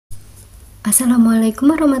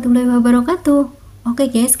Assalamualaikum warahmatullahi wabarakatuh.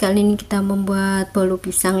 Oke guys, kali ini kita membuat bolu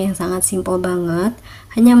pisang yang sangat simpel banget.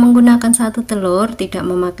 Hanya menggunakan satu telur, tidak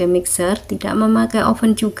memakai mixer, tidak memakai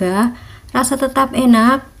oven juga. Rasa tetap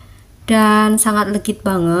enak dan sangat legit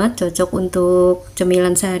banget, cocok untuk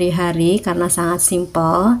cemilan sehari-hari karena sangat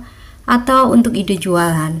simpel, atau untuk ide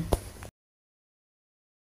jualan.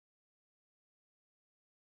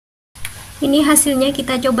 Ini hasilnya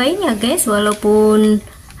kita cobain ya guys, walaupun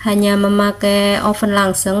hanya memakai oven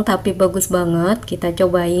langsung tapi bagus banget. Kita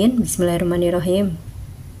cobain. Bismillahirrahmanirrahim.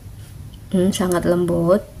 Sangat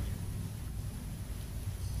lembut.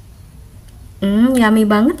 Yummy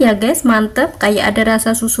banget ya guys, mantep, kayak ada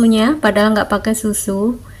rasa susunya padahal nggak pakai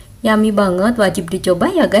susu. Yummy banget, wajib dicoba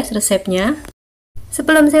ya guys resepnya.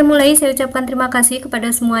 Sebelum saya mulai, saya ucapkan terima kasih kepada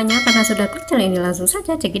semuanya karena sudah klik channel ini. Langsung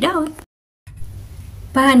saja check it out.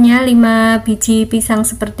 Bahannya 5 biji pisang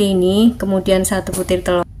seperti ini, kemudian 1 butir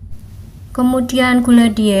telur, kemudian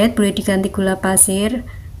gula diet, boleh diganti gula pasir,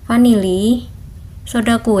 vanili,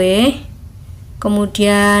 soda kue,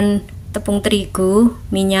 kemudian tepung terigu,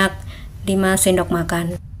 minyak 5 sendok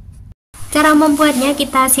makan. Cara membuatnya,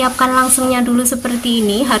 kita siapkan langsungnya dulu seperti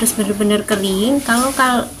ini, harus benar-benar kering.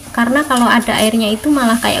 Karena kalau ada airnya itu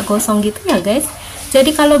malah kayak gosong gitu ya guys.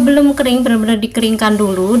 Jadi kalau belum kering, benar-benar dikeringkan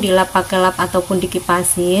dulu, dilap pakai lap ataupun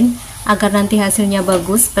dikipasin agar nanti hasilnya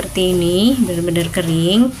bagus seperti ini, benar-benar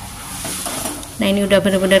kering. Nah, ini udah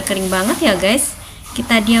benar-benar kering banget ya guys.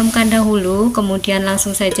 Kita diamkan dahulu, kemudian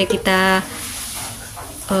langsung saja kita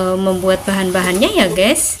membuat bahan-bahannya ya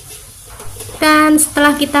guys. Dan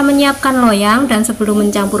setelah kita menyiapkan loyang dan sebelum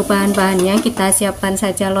mencampur bahan-bahannya, kita siapkan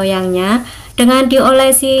saja loyangnya dengan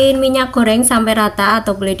diolesin minyak goreng sampai rata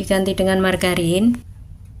atau boleh diganti dengan margarin.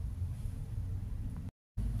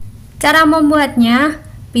 Cara membuatnya,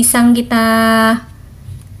 pisang kita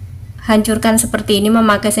hancurkan seperti ini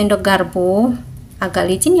memakai sendok garpu, agak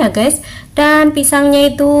licin ya guys. Dan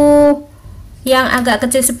pisangnya itu yang agak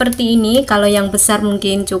kecil seperti ini, kalau yang besar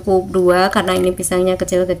mungkin cukup 2 karena ini pisangnya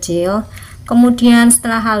kecil-kecil. Kemudian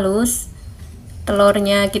setelah halus,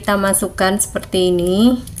 telurnya kita masukkan seperti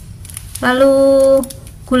ini. Lalu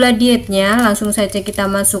gula dietnya langsung saja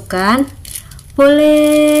kita masukkan.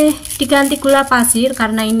 Boleh diganti gula pasir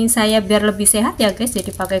karena ini saya biar lebih sehat ya guys,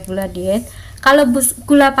 jadi pakai gula diet. Kalau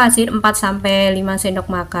gula pasir 4-5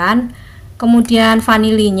 sendok makan. Kemudian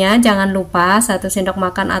vanilinya jangan lupa 1 sendok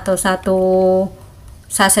makan atau 1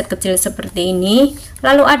 saset kecil seperti ini.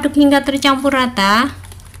 Lalu aduk hingga tercampur rata.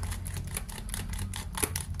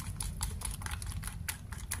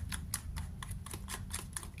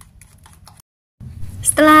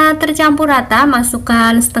 Setelah tercampur rata,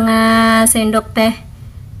 masukkan setengah sendok teh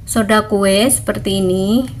soda kue seperti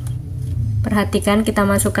ini. Perhatikan kita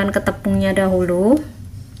masukkan ke tepungnya dahulu.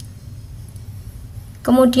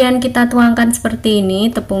 Kemudian kita tuangkan seperti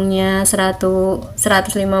ini, tepungnya 150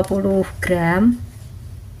 gram.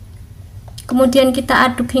 Kemudian kita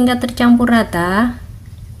aduk hingga tercampur rata.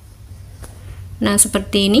 Nah,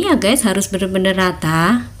 seperti ini ya guys, harus benar-benar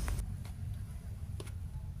rata.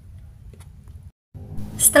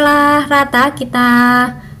 Setelah rata, kita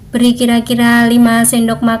beri kira-kira 5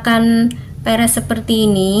 sendok makan peres seperti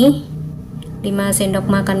ini. 5 sendok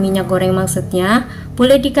makan minyak goreng maksudnya.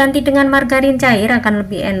 Boleh diganti dengan margarin cair, akan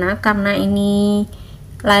lebih enak karena ini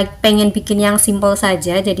pengen bikin yang simple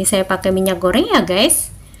saja, jadi saya pakai minyak goreng ya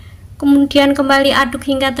guys. Kemudian kembali aduk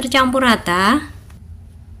hingga tercampur rata.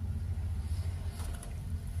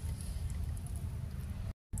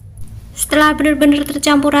 Setelah benar-benar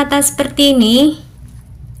tercampur rata seperti ini,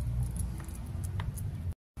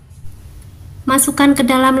 masukkan ke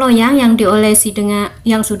dalam loyang yang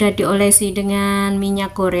sudah diolesi dengan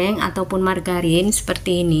minyak goreng ataupun margarin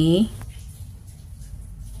seperti ini.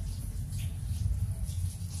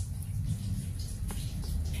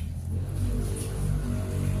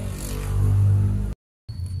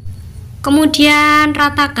 Kemudian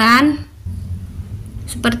ratakan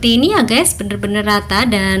seperti ini ya guys, benar-benar rata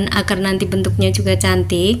dan agar nanti bentuknya juga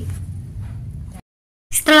cantik.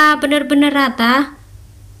 Setelah benar-benar rata,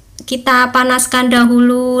 kita panaskan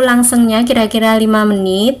dahulu langsungnya kira-kira 5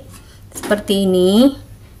 menit seperti ini.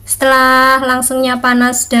 Setelah langsungnya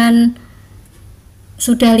panas dan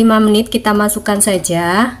sudah 5 menit, kita masukkan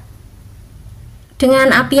saja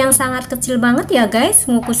dengan api yang sangat kecil banget ya guys,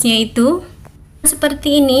 ngukusnya itu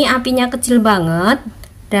seperti ini, apinya kecil banget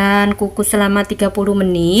dan kukus selama 30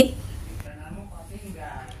 menit.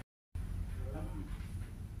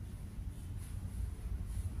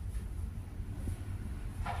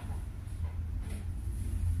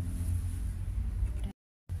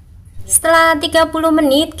 Setelah 30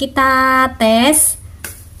 menit kita tes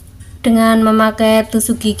dengan memakai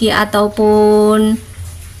tusuk gigi ataupun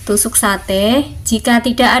tusuk sate. Jika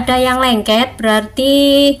tidak ada yang lengket berarti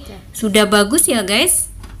sudah bagus ya guys,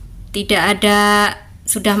 tidak ada,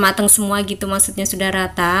 sudah matang semua gitu, maksudnya sudah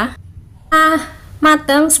rata.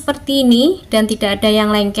 Matang seperti ini dan tidak ada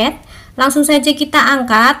yang lengket, langsung saja kita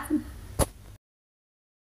angkat.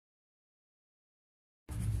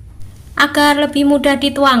 Agar lebih mudah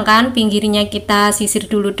dituangkan, pinggirnya kita sisir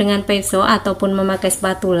dulu dengan peso ataupun memakai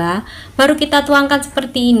spatula, baru kita tuangkan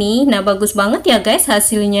seperti ini. Nah, bagus banget ya guys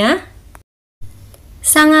hasilnya,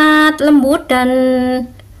 sangat lembut dan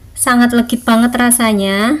sangat legit banget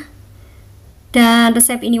rasanya. Dan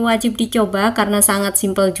resep ini wajib dicoba karena sangat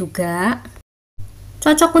simpel juga,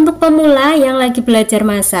 cocok untuk pemula yang lagi belajar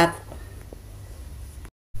masak.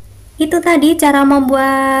 Itu tadi cara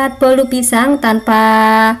membuat bolu pisang tanpa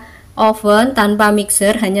oven, tanpa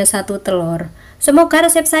mixer, hanya 1 telur. Semoga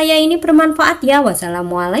resep saya ini bermanfaat ya.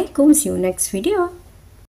 Wassalamualaikum, see you next video.